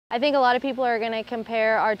I think a lot of people are going to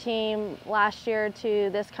compare our team last year to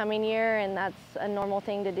this coming year, and that's a normal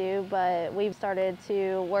thing to do, but we've started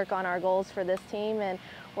to work on our goals for this team and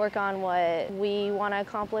work on what we want to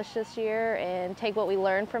accomplish this year and take what we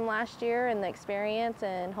learned from last year and the experience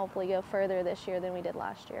and hopefully go further this year than we did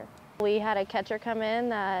last year. We had a catcher come in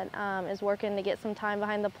that is working to get some time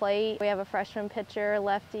behind the plate. We have a freshman pitcher,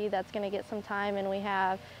 lefty, that's going to get some time, and we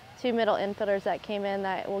have two middle infielders that came in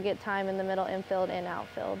that will get time in the middle infield and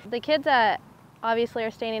outfield. The kids that obviously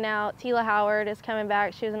are standing out, Tila Howard is coming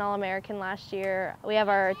back. She was an All-American last year. We have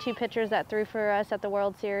our two pitchers that threw for us at the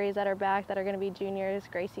World Series that are back that are going to be juniors,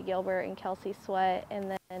 Gracie Gilbert and Kelsey Sweat,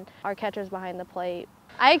 and then our catchers behind the plate.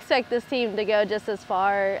 I expect this team to go just as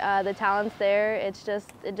far. The talent's there. It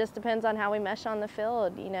just depends on how we mesh on the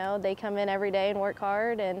field. You know, they come in every day and work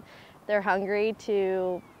hard, and they're hungry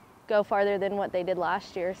to go farther than what they did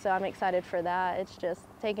last year. So I'm excited for that. It's just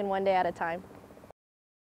taking one day at a time.